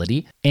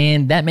affordability.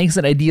 And that makes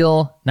it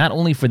ideal not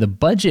only for the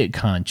budget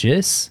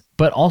conscious,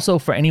 but also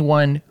for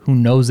anyone who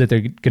knows that they're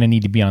going to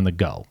need to be on the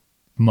go,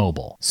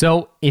 mobile.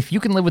 So if you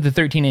can live with a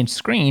 13-inch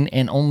screen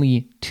and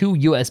only 2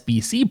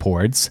 USB-C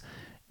ports,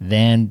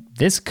 then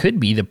this could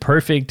be the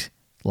perfect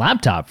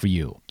laptop for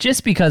you.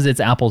 Just because it's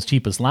Apple's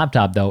cheapest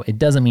laptop, though, it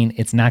doesn't mean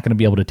it's not going to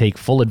be able to take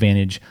full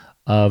advantage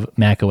of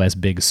macOS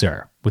Big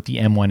Sur with the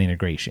M1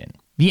 integration.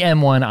 The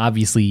M1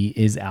 obviously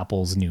is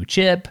Apple's new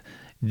chip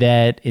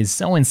that is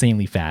so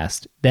insanely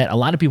fast that a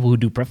lot of people who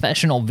do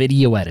professional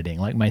video editing,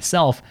 like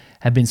myself,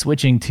 have been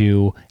switching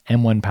to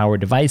M1 powered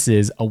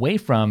devices away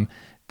from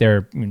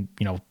their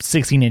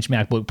 16-inch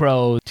MacBook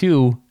Pro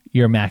to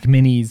your Mac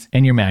Minis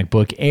and your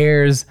MacBook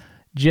Airs,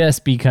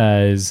 just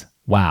because,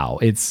 wow,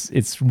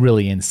 it's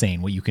really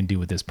insane what you can do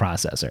with this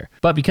processor.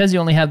 But because you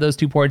only have those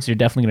 2 ports, you're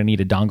definitely going to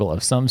need a dongle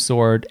of some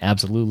sort.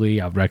 Absolutely,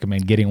 I would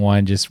recommend getting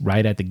one just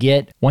right at the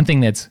get. One thing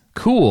that's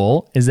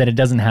cool is that it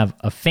doesn't have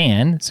a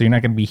fan, so you're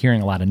not going to be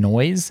hearing a lot of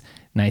noise,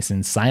 nice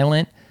and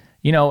silent.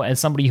 As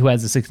somebody who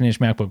has a 16-inch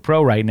MacBook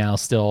Pro right now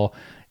still,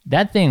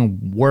 that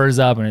thing whirs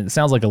up and it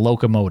sounds like a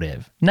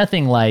locomotive.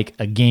 Nothing like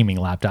a gaming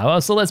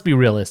laptop. So let's be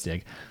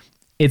realistic.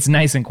 It's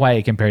nice and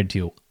quiet compared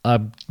to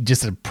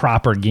just a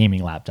proper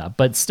gaming laptop.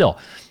 But still,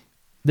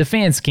 the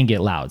fans can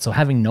get loud. So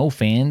having no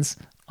fans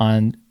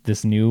on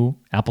this new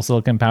Apple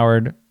Silicon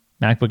powered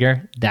MacBook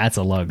Air, that's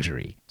a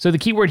luxury. So the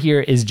keyword here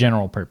is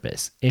general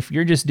purpose. If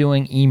you're just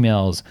doing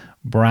emails,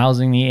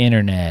 browsing the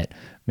internet,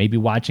 maybe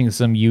watching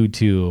some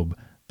YouTube,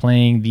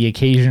 playing the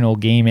occasional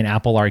game in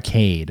Apple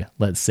Arcade,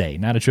 let's say,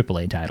 not a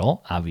AAA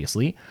title,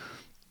 obviously,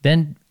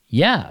 then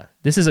yeah,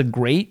 this is a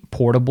great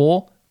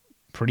portable,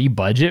 pretty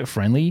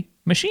budget-friendly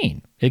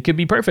machine. It could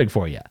be perfect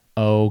for you.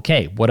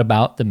 Okay, what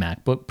about the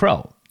MacBook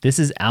Pro? This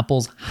is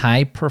Apple's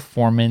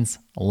high-performance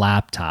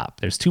laptop.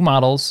 There's 2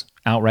 models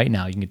out right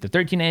now. You can get the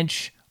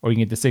 13-inch or you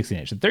can get the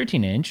 16-inch. The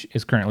 13-inch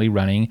is currently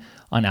running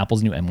on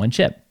Apple's new M1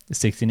 chip. The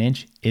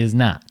 16-inch is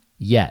not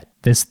yet.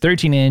 This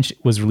 13-inch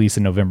was released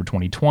in November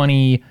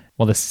 2020,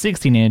 while the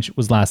 16-inch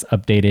was last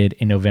updated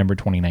in November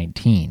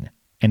 2019.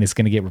 And it's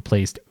going to get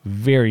replaced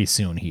very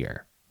soon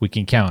here. We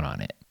can count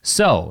on it.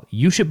 So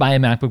you should buy a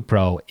MacBook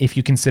Pro if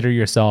you consider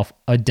yourself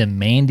a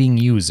demanding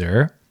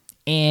user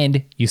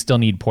and you still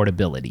need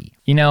portability.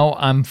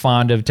 I'm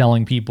fond of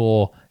telling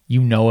people,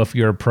 if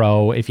you're a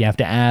pro. If you have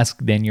to ask,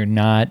 then you're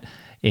not.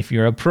 If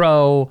you're a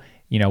pro,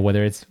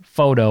 whether it's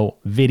photo,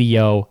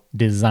 video,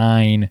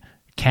 design,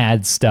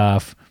 CAD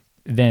stuff,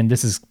 then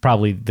this is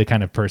probably the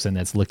kind of person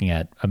that's looking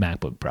at a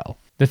MacBook Pro.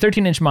 The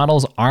 13-inch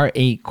models are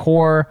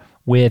 8-core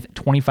with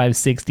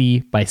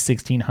 2560 by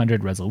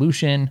 1600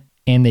 resolution,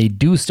 and they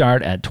do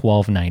start at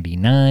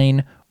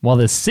 $1299, while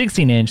the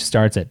 16-inch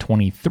starts at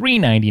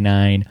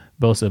 $2399,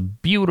 boasts a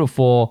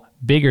beautiful,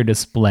 bigger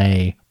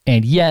display,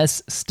 and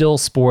yes, still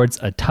sports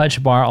a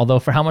touch bar, although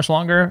for how much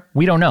longer,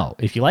 we don't know.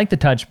 If you like the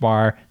touch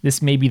bar,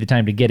 this may be the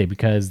time to get it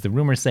because the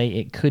rumors say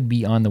it could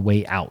be on the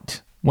way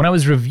out. When I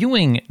was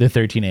reviewing the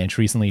 13-inch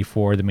recently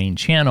for the main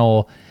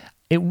channel,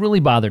 it really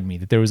bothered me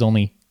that there was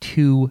only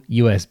 2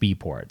 USB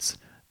ports.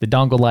 The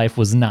dongle life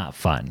was not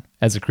fun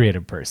as a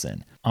creative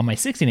person. On my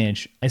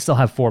 16-inch, I still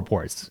have 4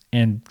 ports,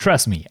 and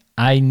trust me,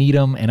 I need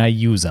them and I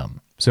use them.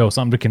 So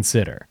something to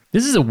consider.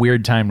 This is a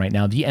weird time right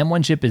now. The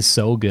M1 chip is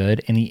so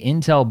good, and the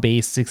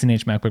Intel-based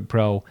 16-inch MacBook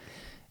Pro,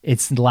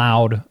 it's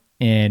loud,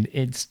 and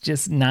it's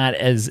just not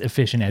as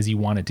efficient as you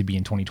want it to be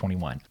in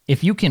 2021.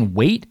 If you can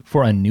wait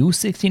for a new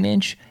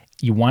 16-inch,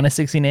 you want a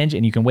 16-inch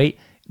and you can wait,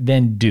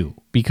 then do,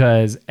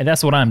 because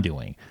that's what I'm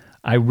doing.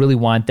 I really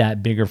want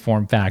that bigger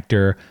form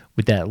factor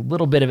with that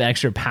little bit of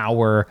extra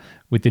power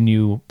with the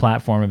new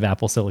platform of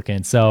Apple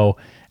Silicon. So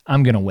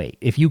I'm going to wait.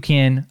 If you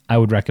can, I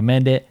would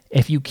recommend it.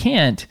 If you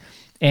can't,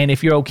 and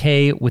if you're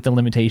okay with the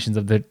limitations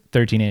of the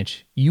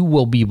 13-inch, you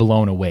will be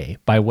blown away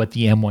by what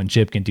the M1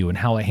 chip can do and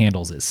how it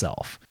handles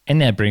itself. And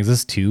that brings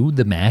us to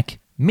the Mac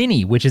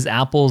Mini, which is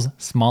Apple's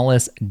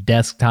smallest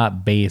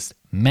desktop-based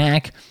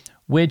Mac,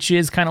 which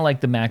is kind of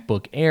like the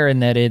MacBook Air in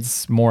that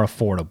it's more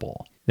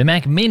affordable. The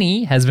Mac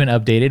Mini has been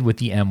updated with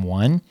the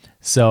M1,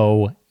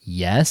 so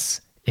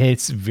yes,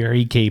 it's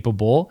very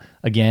capable.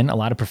 Again, a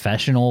lot of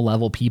professional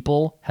level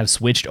people have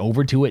switched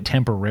over to it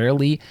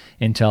temporarily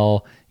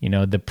until,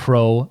 the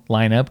Pro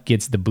lineup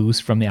gets the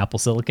boost from the Apple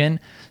Silicon.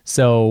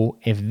 So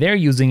if they're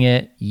using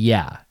it,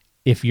 yeah.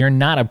 If you're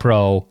not a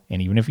pro,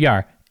 and even if you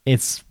are,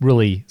 it's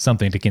really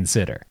something to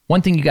consider.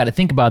 One thing you got to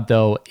think about,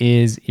 though,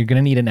 is you're going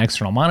to need an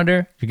external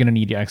monitor. You're going to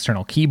need your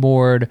external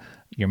keyboard,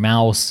 your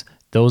mouse.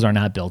 Those are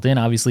not built in,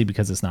 obviously,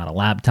 because it's not a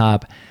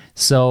laptop.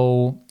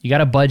 So you got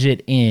to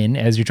budget in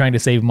as you're trying to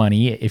save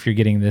money. If you're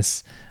getting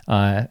this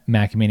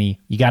Mac Mini,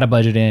 you got to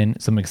budget in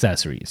some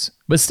accessories.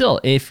 But still,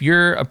 if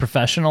you're a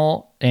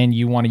professional and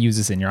you want to use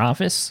this in your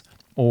office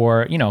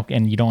or,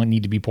 and you don't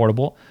need to be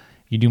portable,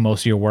 you do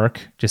most of your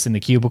work just in the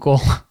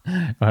cubicle,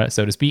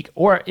 so to speak.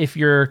 Or if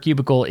your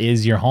cubicle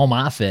is your home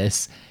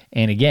office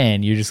And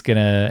again, you're just going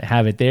to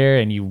have it there,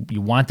 and you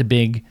want the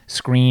big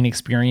screen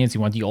experience.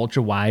 You want the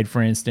ultra wide,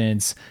 for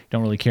instance. You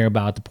don't really care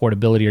about the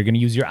portability. You're going to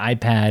use your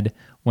iPad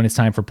when it's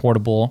time for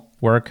portable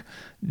work.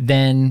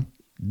 Then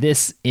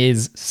this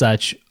is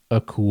such a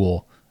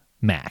cool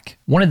Mac.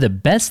 One of the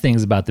best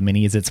things about the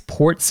Mini is its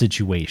port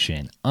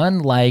situation.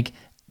 Unlike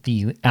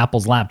the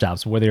Apple's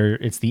laptops, whether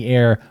it's the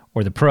Air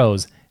or the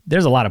Pros,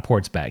 there's a lot of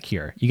ports back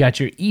here. You got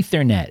your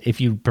Ethernet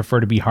if you prefer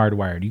to be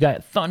hardwired. You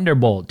got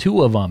Thunderbolt,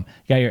 2 of them.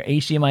 You got your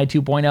HDMI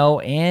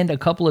 2.0 and a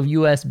couple of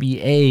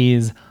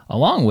USB-As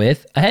along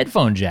with a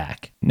headphone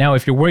jack. Now,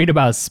 if you're worried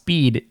about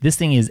speed, this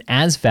thing is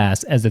as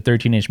fast as the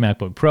 13-inch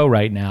MacBook Pro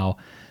right now.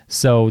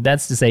 So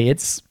that's to say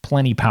it's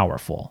plenty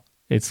powerful.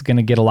 It's going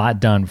to get a lot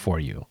done for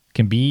you.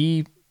 Can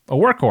be a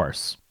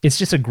workhorse. It's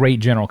just a great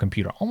general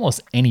computer.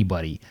 Almost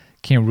anybody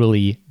can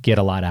really get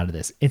a lot out of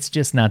this. It's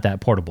just not that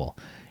portable.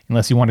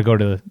 Unless you want to go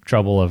to the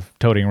trouble of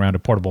toting around a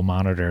portable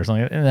monitor or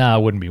something, no,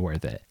 it wouldn't be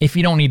worth it. If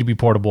you don't need to be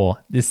portable,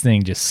 this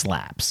thing just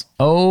slaps.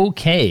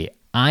 Okay,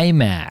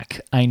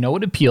 iMac. I know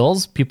it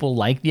appeals. People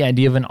like the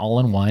idea of an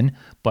all-in-one,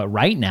 but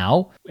right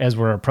now, as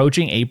we're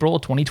approaching April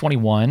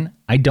 2021,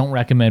 I don't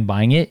recommend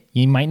buying it.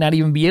 You might not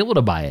even be able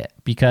to buy it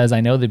because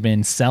I know they've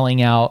been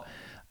selling out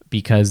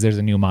because there's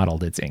a new model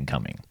that's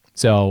incoming.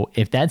 So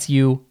if that's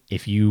you,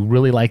 if you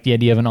really like the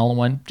idea of an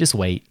all-in-one, just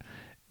wait.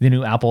 The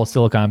new Apple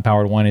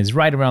Silicon-powered one is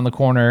right around the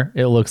corner,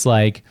 it looks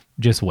like.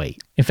 Just wait.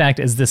 In fact,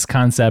 as this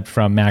concept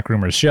from Mac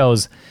Rumors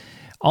shows,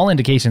 all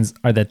indications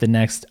are that the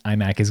next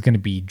iMac is going to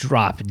be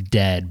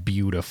drop-dead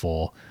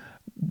beautiful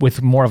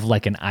with more of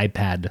like an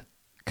iPad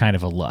kind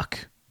of a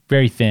look.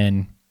 Very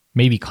thin,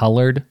 maybe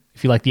colored.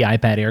 If you like the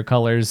iPad Air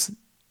colors,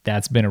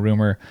 that's been a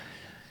rumor.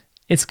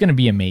 It's going to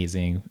be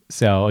amazing.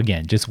 So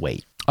again, just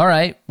wait. All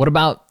right, what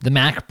about the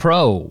Mac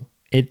Pro?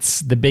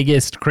 It's the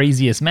biggest,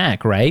 craziest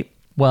Mac, right?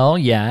 Well,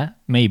 yeah,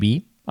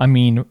 maybe. I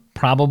mean,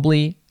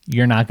 probably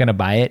you're not going to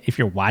buy it. If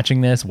you're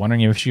watching this,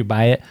 wondering if you should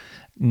buy it,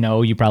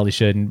 no, you probably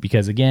shouldn't,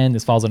 because again,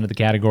 this falls under the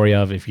category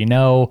of if you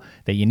know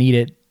that you need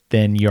it,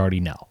 then you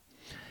already know.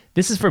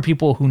 This is for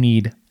people who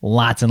need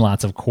lots and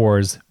lots of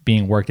cores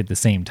being worked at the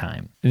same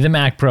time. The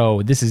Mac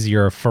Pro, this is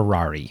your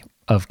Ferrari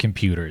of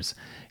computers.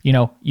 You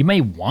know, you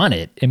may want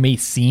it. It may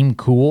seem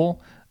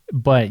cool,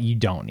 but you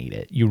don't need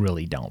it. You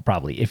really don't,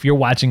 probably. If you're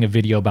watching a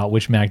video about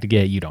which Mac to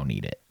get, you don't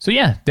need it. So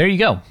yeah, there you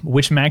go.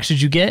 Which Mac should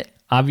you get?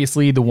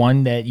 Obviously, the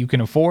one that you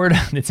can afford,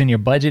 that's in your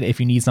budget. If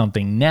you need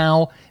something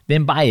now,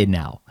 then buy it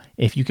now.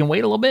 If you can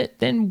wait a little bit,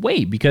 then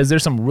wait, because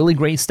there's some really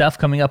great stuff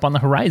coming up on the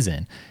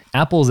horizon.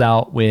 Apple's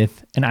out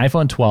with an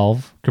iPhone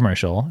 12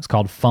 commercial. It's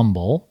called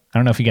Fumble. I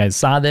don't know if you guys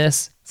saw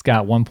this. It's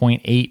got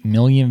 1.8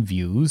 million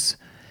views,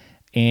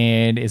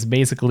 and it's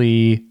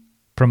basically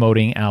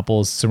promoting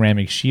Apple's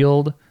Ceramic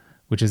Shield,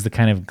 which is the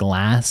kind of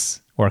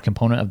glass or a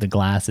component of the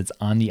glass that's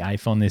on the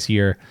iPhone this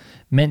year,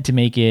 meant to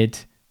make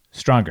it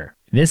stronger.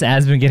 This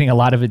ad's been getting a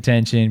lot of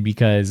attention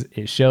because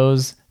it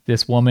shows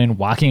this woman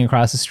walking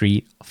across the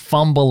street,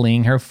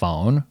 fumbling her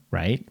phone,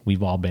 right?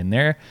 We've all been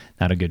there.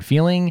 Not a good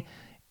feeling.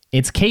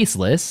 It's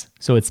caseless,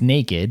 so it's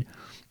naked.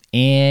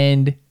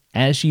 And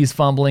as she's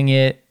fumbling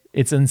it,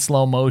 it's in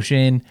slow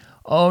motion.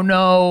 Oh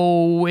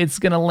no, it's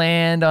going to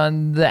land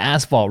on the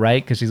asphalt,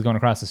 right? Because she's going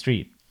across the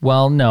street.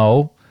 Well,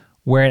 no.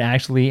 Where it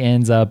actually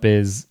ends up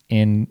is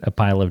in a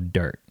pile of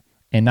dirt.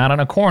 And not on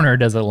a corner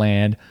does it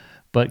land,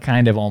 but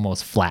kind of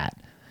almost flat.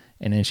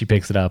 And then she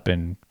picks it up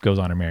and goes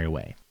on her merry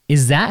way.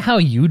 Is that how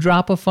you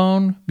drop a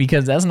phone?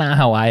 Because that's not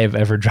how I have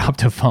ever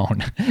dropped a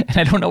phone. And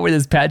I don't know where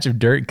this patch of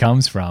dirt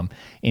comes from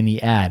in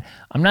the ad.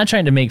 I'm not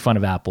trying to make fun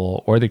of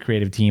Apple or the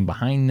creative team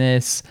behind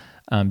this.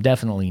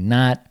 Definitely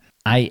not.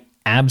 I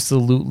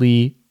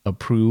absolutely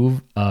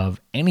approve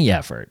of any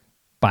effort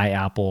by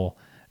Apple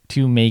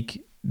to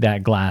make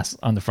that glass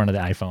on the front of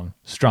the iPhone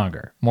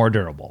stronger, more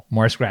durable,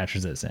 more scratch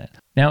resistant.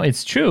 Now,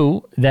 it's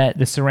true that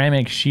the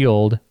Ceramic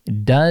Shield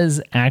does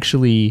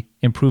actually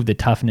improve the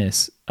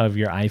toughness of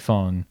your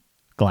iPhone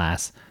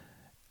glass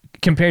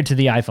compared to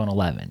the iPhone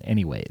 11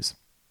 anyways.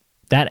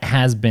 That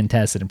has been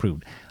tested and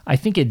proved. I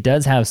think it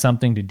does have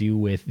something to do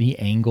with the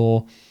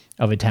angle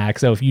of attack.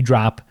 So if you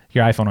drop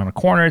your iPhone on a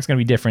corner, it's going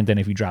to be different than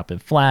if you drop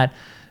it flat.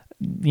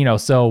 You know,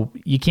 so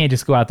you can't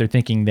just go out there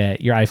thinking that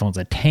your iPhone's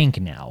a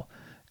tank now.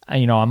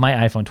 You know, on my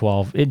iPhone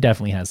 12, it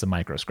definitely has some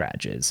micro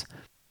scratches.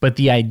 But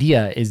the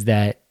idea is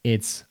that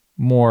it's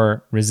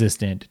more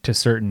resistant to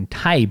certain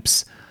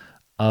types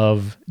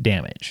of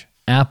damage.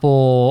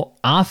 Apple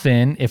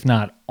often, if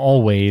not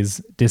always,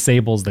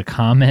 disables the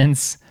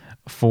comments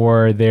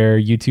for their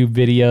YouTube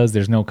videos.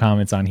 There's no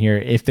comments on here.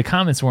 If the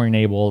comments were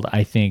enabled,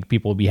 I think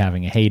people would be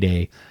having a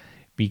heyday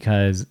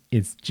because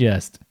it's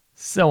just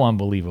so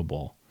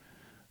unbelievable.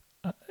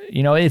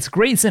 You know, it's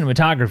great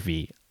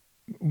cinematography.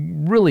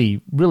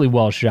 Really, really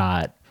well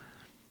shot.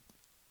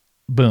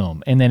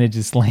 Boom. And then it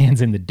just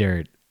lands in the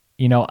dirt.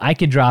 You know, I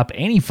could drop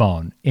any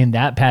phone in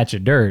that patch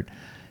of dirt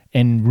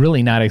and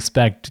really not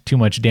expect too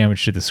much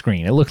damage to the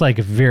screen. It looked like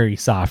a very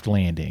soft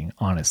landing,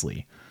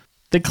 honestly.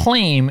 The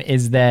claim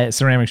is that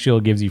Ceramic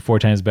Shield gives you 4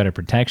 times better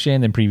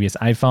protection than previous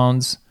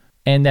iPhones,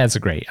 and that's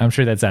great. I'm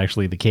sure that's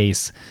actually the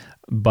case.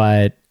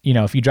 But,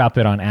 if you drop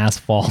it on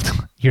asphalt,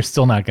 you're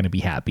still not going to be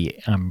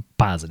happy. I'm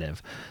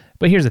positive.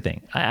 But here's the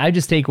thing. I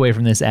just take away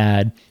from this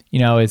ad,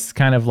 it's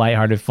kind of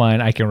lighthearted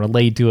fun. I can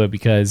relate to it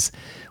because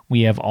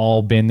we have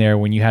all been there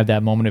when you have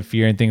that moment of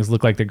fear and things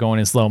look like they're going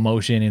in slow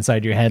motion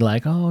inside your head,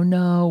 like, oh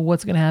no,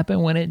 what's going to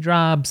happen when it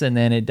drops? And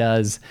then it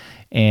does.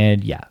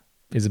 And yeah,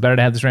 is it better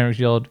to have the ceramic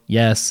shield?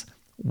 Yes.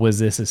 Was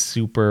this a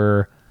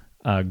super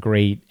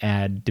great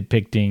ad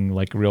depicting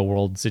like a real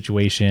world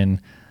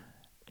situation?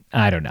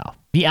 I don't know.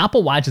 The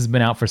Apple Watch has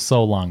been out for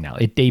so long now.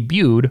 It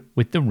debuted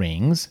with the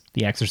rings,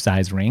 the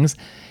exercise rings.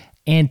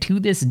 And to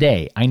this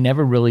day, I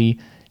never really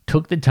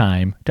took the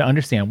time to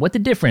understand what the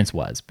difference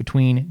was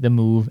between the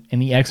Move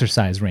and the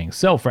exercise rings.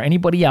 So for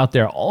anybody out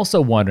there also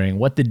wondering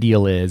what the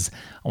deal is,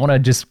 I want to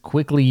just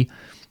quickly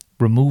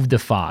remove the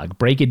fog,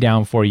 break it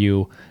down for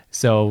you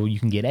so you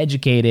can get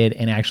educated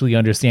and actually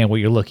understand what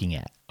you're looking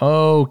at.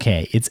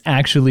 Okay, it's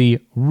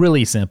actually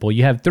really simple.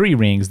 You have 3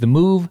 rings, the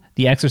Move,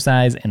 the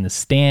exercise, and the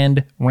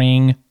stand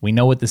ring. We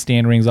know what the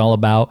stand ring's all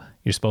about.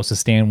 You're supposed to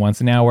stand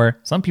once an hour.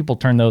 Some people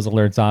turn those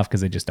alerts off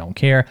because they just don't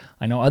care.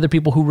 I know other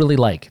people who really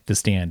like the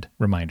stand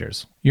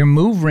reminders. Your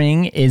Move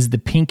ring is the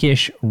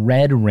pinkish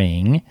red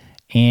ring,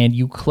 and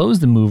you close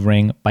the Move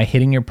ring by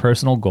hitting your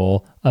personal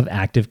goal of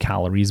active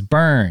calories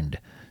burned.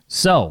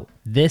 So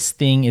this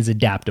thing is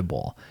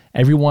adaptable.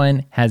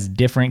 Everyone has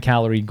different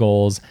calorie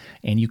goals,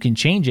 and you can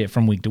change it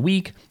from week to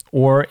week.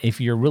 Or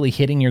if you're really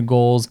hitting your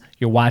goals,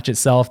 your watch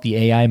itself, the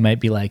AI might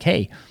be like,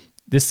 hey,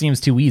 this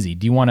seems too easy.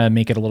 Do you want to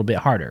make it a little bit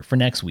harder for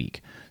next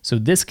week? So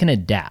this can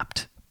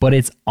adapt, but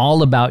it's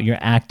all about your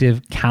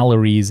active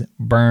calories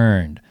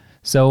burned.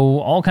 So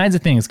all kinds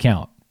of things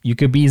count. You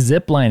could be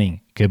ziplining,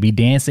 you could be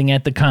dancing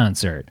at the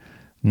concert,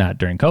 not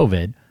during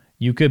COVID.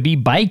 You could be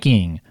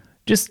biking,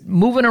 just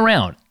moving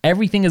around.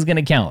 Everything is going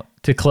to count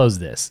to close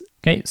this.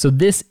 Okay, so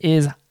this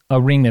is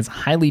a ring that's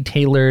highly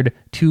tailored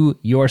to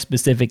your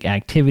specific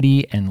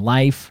activity and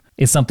life.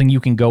 It's something you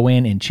can go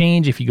in and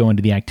change if you go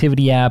into the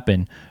activity app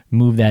and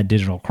move that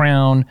digital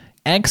crown.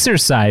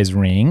 Exercise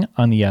ring,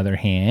 on the other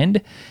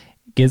hand,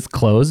 gets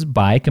closed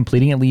by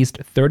completing at least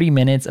 30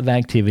 minutes of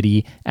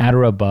activity at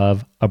or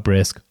above a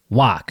brisk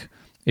walk.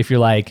 If you're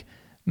like,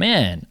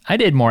 man, I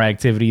did more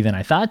activity than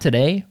I thought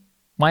today,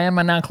 why am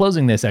I not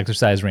closing this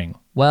exercise ring?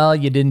 Well,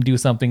 you didn't do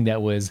something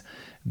that was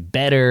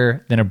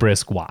better than a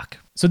brisk walk.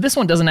 So this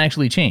one doesn't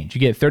actually change. You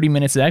get 30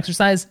 minutes of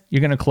exercise,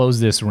 you're going to close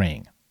this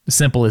ring.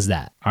 Simple as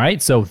that. All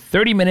right, so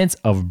 30 minutes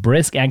of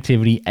brisk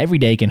activity every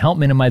day can help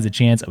minimize the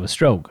chance of a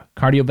stroke,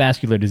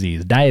 cardiovascular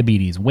disease,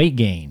 diabetes, weight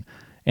gain,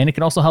 and it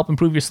can also help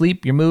improve your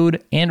sleep, your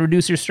mood, and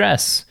reduce your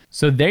stress.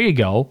 So there you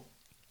go.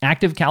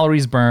 Active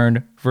calories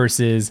burned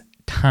versus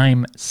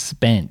time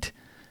spent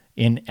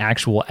in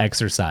actual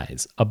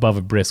exercise above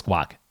a brisk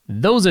walk.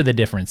 Those are the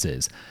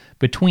differences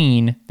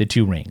between the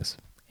 2 rings.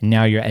 And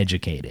now you're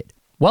educated.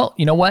 Well,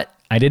 you know what?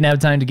 I didn't have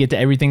time to get to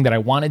everything that I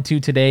wanted to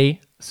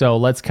today, so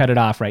let's cut it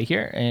off right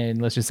here.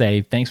 And let's just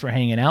say thanks for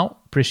hanging out.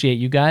 Appreciate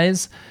you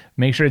guys.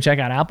 Make sure to check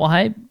out Apple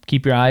Hype.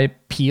 Keep your eye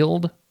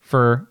peeled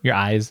for your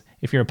eyes.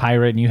 If you're a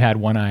pirate and you had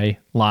one eye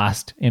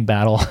lost in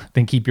battle,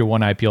 then keep your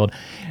one eye peeled.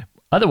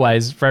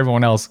 Otherwise, for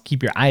everyone else,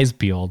 keep your eyes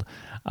peeled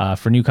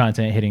for new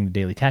content hitting the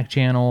Daily Tech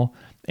channel.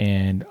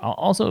 And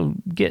also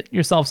get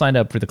yourself signed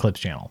up for the Clips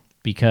channel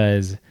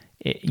because,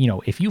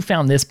 if you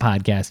found this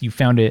podcast, you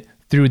found it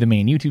through the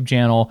main YouTube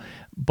channel,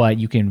 but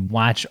you can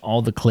watch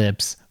all the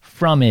clips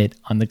from it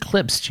on the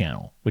Clips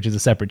channel, which is a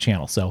separate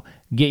channel. So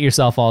get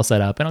yourself all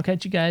set up and I'll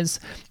catch you guys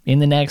in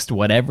the next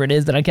whatever it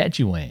is that I catch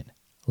you in.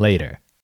 Later.